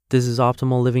This is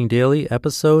Optimal Living Daily,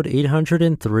 episode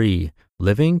 803,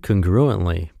 Living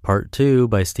Congruently, Part 2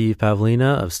 by Steve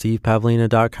Pavlina of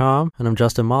stevepavlina.com, and I'm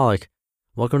Justin Malik.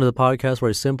 Welcome to the podcast where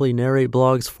I simply narrate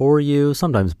blogs for you,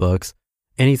 sometimes books,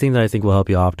 anything that I think will help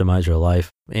you optimize your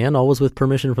life, and always with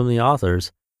permission from the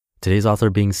authors. Today's author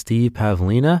being Steve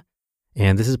Pavlina,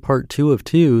 and this is part 2 of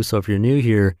 2, so if you're new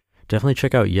here, definitely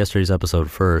check out yesterday's episode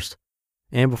first.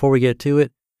 And before we get to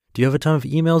it, do you have a ton of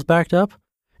emails backed up?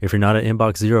 If you're not at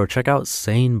Inbox Zero, check out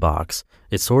SaneBox.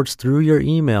 It sorts through your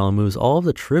email and moves all of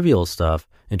the trivial stuff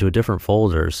into a different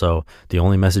folder, so the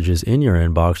only messages in your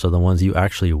inbox are the ones you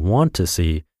actually want to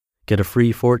see. Get a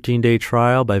free 14-day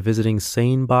trial by visiting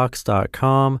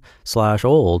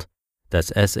sanebox.com/old.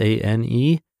 That's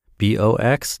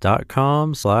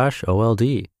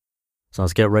sanebox.com/OLD. So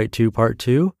let's get right to part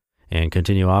 2 and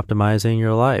continue optimizing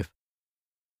your life.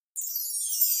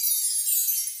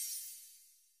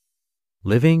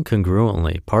 Living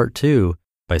Congruently, Part 2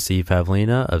 by Steve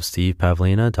Pavlina of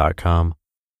stevepavlina.com.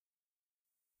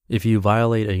 If you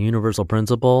violate a universal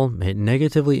principle, it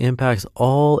negatively impacts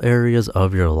all areas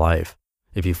of your life.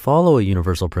 If you follow a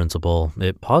universal principle,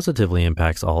 it positively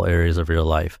impacts all areas of your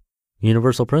life.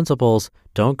 Universal principles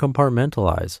don't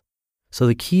compartmentalize. So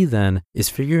the key then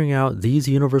is figuring out these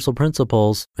universal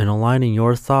principles and aligning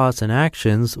your thoughts and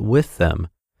actions with them.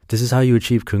 This is how you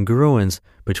achieve congruence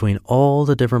between all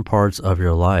the different parts of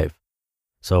your life.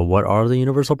 So what are the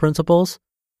universal principles?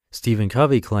 Stephen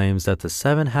Covey claims that the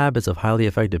 7 habits of highly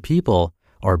effective people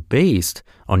are based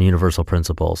on universal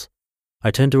principles.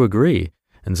 I tend to agree,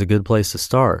 and it's a good place to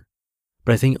start.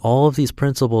 But I think all of these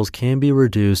principles can be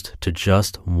reduced to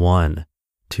just one: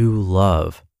 to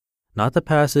love. Not the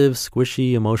passive,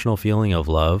 squishy, emotional feeling of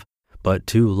love, but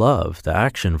to love, the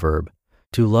action verb.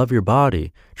 To love your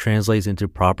body translates into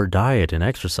proper diet and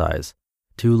exercise.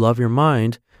 To love your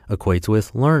mind equates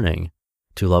with learning.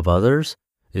 To love others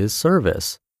is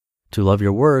service. To love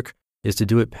your work is to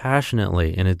do it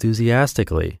passionately and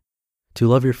enthusiastically. To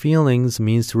love your feelings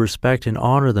means to respect and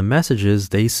honor the messages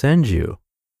they send you.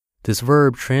 This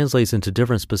verb translates into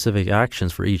different specific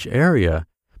actions for each area,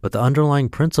 but the underlying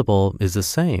principle is the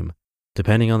same.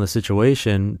 Depending on the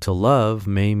situation, to love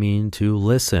may mean to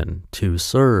listen, to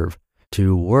serve,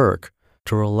 to work,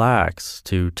 to relax,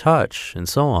 to touch, and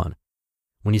so on.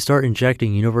 When you start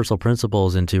injecting universal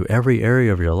principles into every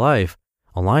area of your life,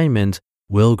 alignment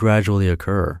will gradually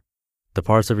occur. The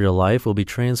parts of your life will be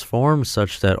transformed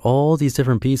such that all these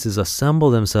different pieces assemble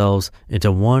themselves into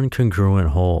one congruent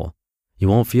whole. You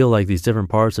won't feel like these different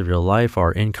parts of your life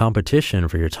are in competition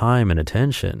for your time and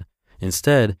attention.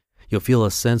 Instead, you'll feel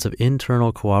a sense of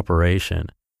internal cooperation.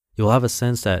 You'll have a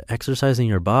sense that exercising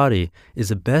your body is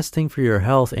the best thing for your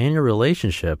health and your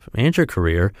relationship and your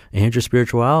career and your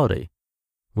spirituality.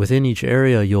 Within each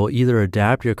area, you'll either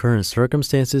adapt your current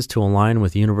circumstances to align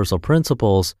with universal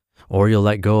principles, or you'll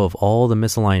let go of all the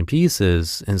misaligned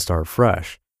pieces and start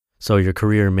fresh. So your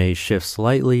career may shift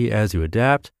slightly as you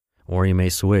adapt, or you may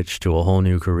switch to a whole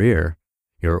new career.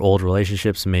 Your old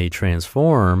relationships may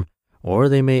transform, or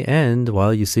they may end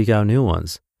while you seek out new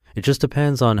ones. It just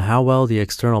depends on how well the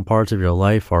external parts of your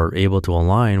life are able to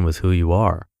align with who you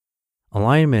are.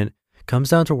 Alignment comes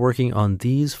down to working on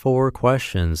these 4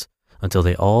 questions until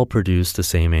they all produce the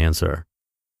same answer.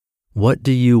 What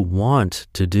do you want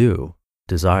to do?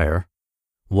 Desire.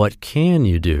 What can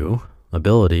you do?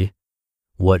 Ability.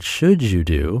 What should you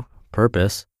do?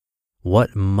 Purpose.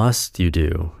 What must you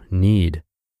do? Need.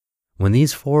 When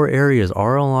these 4 areas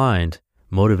are aligned,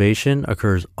 motivation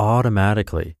occurs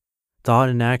automatically. Thought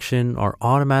and action are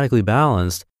automatically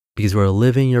balanced because you are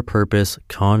living your purpose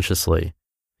consciously.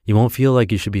 You won't feel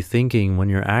like you should be thinking when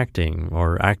you're acting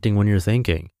or acting when you're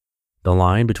thinking. The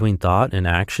line between thought and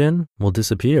action will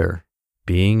disappear.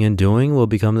 Being and doing will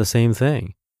become the same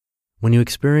thing. When you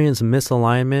experience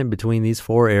misalignment between these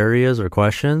 4 areas or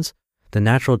questions, the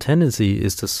natural tendency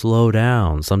is to slow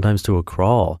down, sometimes to a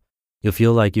crawl. You'll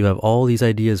feel like you have all these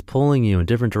ideas pulling you in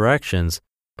different directions,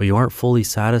 but you aren't fully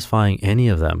satisfying any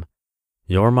of them.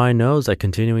 Your mind knows that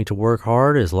continuing to work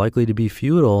hard is likely to be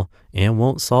futile and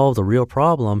won't solve the real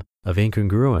problem of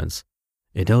incongruence.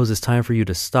 It knows it's time for you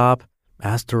to stop,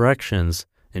 ask directions,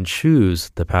 and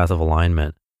choose the path of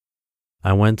alignment.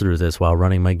 I went through this while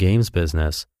running my games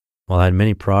business. While I had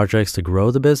many projects to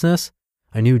grow the business,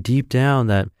 I knew deep down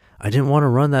that I didn't want to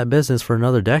run that business for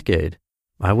another decade.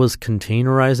 I was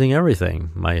containerizing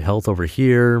everything, my health over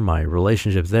here, my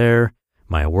relationship there,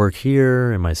 my work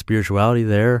here, and my spirituality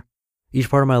there. Each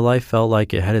part of my life felt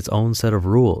like it had its own set of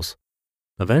rules.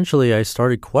 Eventually, I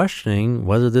started questioning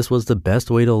whether this was the best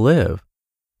way to live.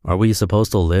 Are we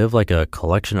supposed to live like a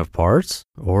collection of parts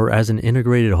or as an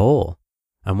integrated whole?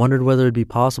 I wondered whether it'd be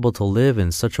possible to live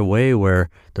in such a way where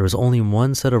there was only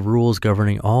one set of rules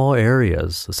governing all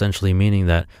areas, essentially meaning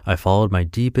that I followed my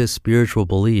deepest spiritual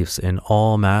beliefs in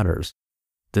all matters.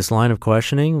 This line of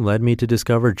questioning led me to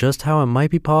discover just how it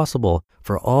might be possible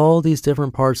for all these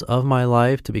different parts of my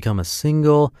life to become a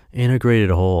single, integrated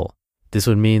whole. This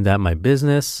would mean that my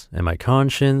business and my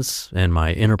conscience and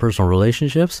my interpersonal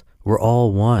relationships were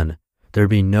all one. There'd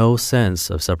be no sense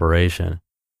of separation.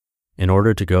 In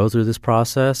order to go through this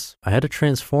process, I had to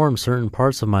transform certain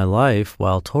parts of my life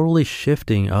while totally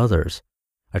shifting others.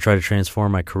 I tried to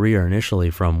transform my career initially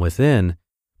from within,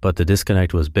 but the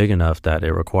disconnect was big enough that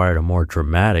it required a more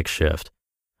dramatic shift.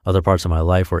 Other parts of my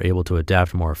life were able to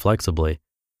adapt more flexibly.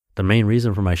 The main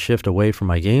reason for my shift away from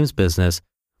my games business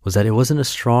was that it wasn't a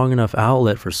strong enough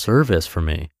outlet for service for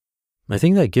me. I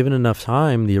think that given enough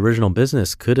time, the original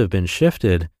business could have been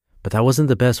shifted, but that wasn't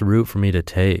the best route for me to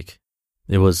take.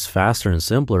 It was faster and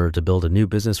simpler to build a new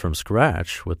business from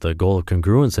scratch with the goal of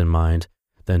congruence in mind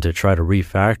than to try to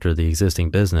refactor the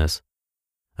existing business.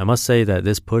 I must say that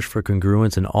this push for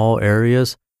congruence in all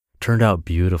areas turned out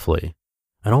beautifully.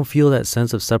 I don't feel that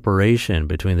sense of separation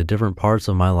between the different parts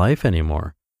of my life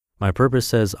anymore. My purpose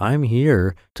says I'm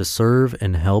here to serve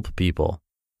and help people.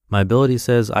 My ability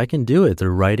says I can do it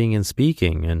through writing and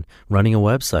speaking and running a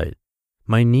website.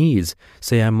 My needs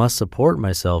say I must support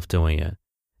myself doing it.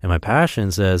 And my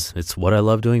passion says it's what I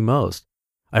love doing most.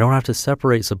 I don't have to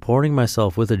separate supporting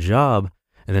myself with a job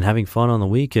and then having fun on the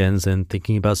weekends and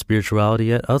thinking about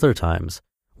spirituality at other times.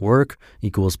 Work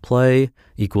equals play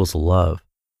equals love.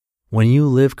 When you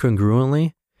live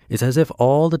congruently, it's as if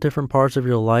all the different parts of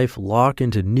your life lock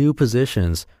into new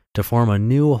positions to form a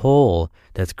new whole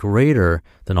that's greater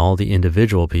than all the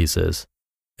individual pieces.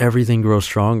 Everything grows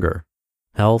stronger.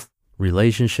 Health,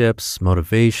 relationships,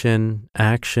 motivation,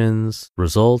 actions,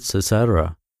 results,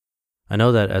 etc. I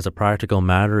know that as a practical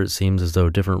matter, it seems as though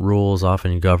different rules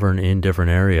often govern in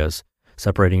different areas.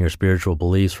 Separating your spiritual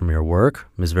beliefs from your work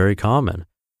is very common.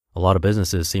 A lot of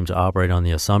businesses seem to operate on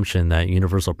the assumption that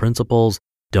universal principles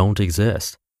don't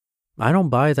exist. I don't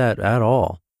buy that at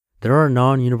all. There are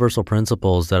non-universal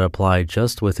principles that apply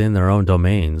just within their own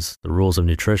domains. The rules of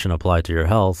nutrition apply to your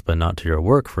health, but not to your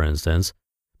work, for instance.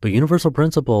 But universal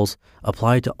principles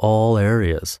apply to all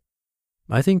areas.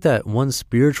 I think that one's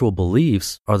spiritual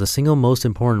beliefs are the single most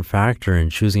important factor in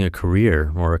choosing a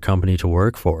career or a company to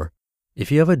work for.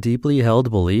 If you have a deeply held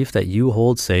belief that you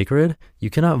hold sacred, you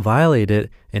cannot violate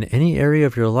it in any area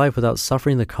of your life without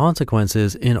suffering the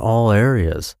consequences in all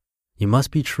areas. You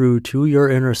must be true to your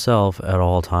inner self at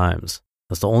all times.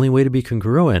 That's the only way to be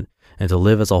congruent and to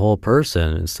live as a whole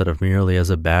person instead of merely as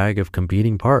a bag of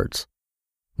competing parts.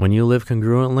 When you live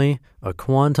congruently, a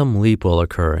quantum leap will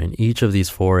occur in each of these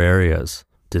four areas.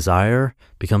 Desire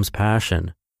becomes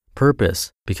passion.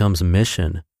 Purpose becomes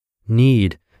mission.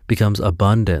 Need becomes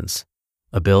abundance.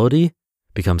 Ability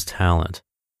becomes talent.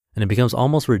 And it becomes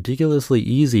almost ridiculously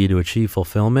easy to achieve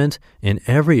fulfillment in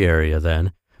every area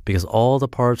then, because all the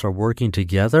parts are working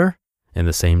together in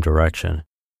the same direction.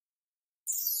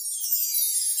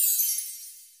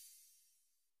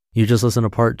 You just listened to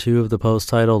part 2 of the post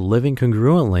titled Living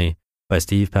Congruently by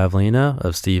Steve Pavlina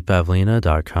of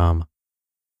stevepavlina.com.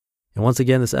 And once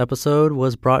again, this episode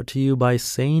was brought to you by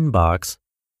SaneBox.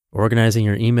 Organizing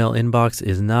your email inbox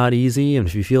is not easy, and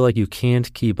if you feel like you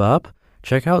can't keep up,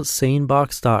 check out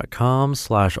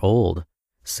sanebox.com/old.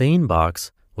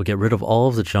 SaneBox will get rid of all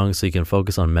of the junk so you can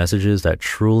focus on messages that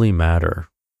truly matter.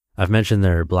 I've mentioned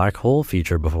their black hole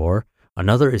feature before.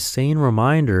 Another is Sane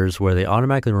Reminders, where they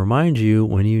automatically remind you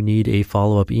when you need a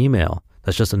follow-up email.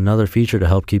 That's just another feature to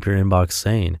help keep your inbox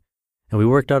sane. And we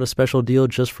worked out a special deal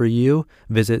just for you.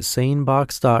 Visit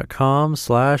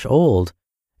sanebox.com/old,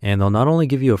 and they'll not only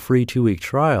give you a free 2-week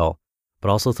trial, but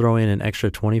also throw in an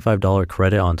extra $25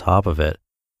 credit on top of it.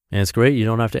 And it's great, you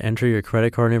don't have to enter your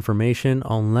credit card information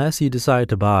unless you decide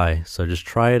to buy. So just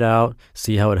try it out,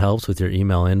 see how it helps with your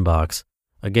email inbox.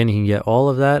 Again, you can get all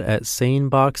of that at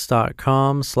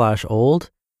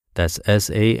sanebox.com/old. That's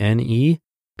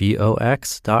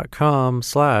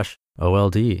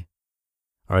sanebox.com/OLD.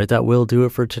 All right, that will do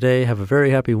it for today. Have a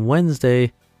very happy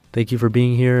Wednesday. Thank you for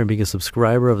being here and being a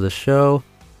subscriber of the show.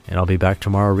 And I'll be back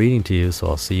tomorrow reading to you, so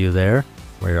I'll see you there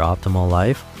where your optimal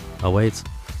life awaits.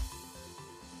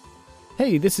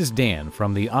 Hey, this is Dan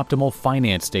from the Optimal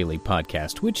Finance Daily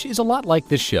podcast, which is a lot like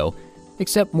this show,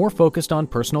 except more focused on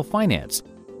personal finance.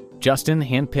 Justin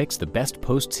handpicks the best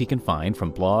posts he can find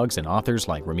from blogs and authors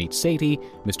like Ramit Sethi,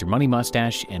 Mr. Money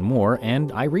Mustache, and more,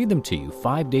 and I read them to you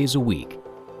 5 days a week.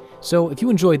 So if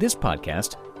you enjoy this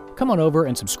podcast, come on over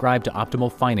and subscribe to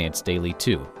Optimal Finance Daily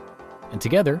too. And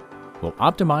together, we'll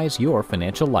optimize your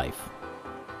financial life.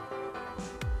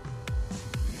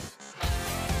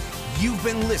 You've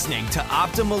been listening to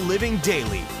Optimal Living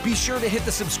Daily. Be sure to hit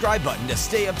the subscribe button to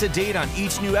stay up to date on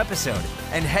each new episode,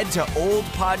 and head to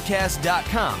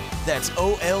oldpodcast.com. That's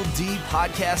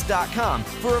OLDpodcast.com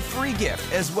for a free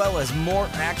gift, as well as more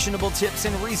actionable tips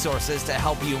and resources to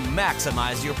help you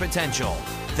maximize your potential.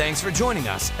 Thanks for joining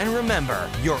us, and remember,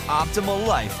 your optimal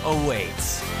life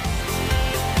awaits.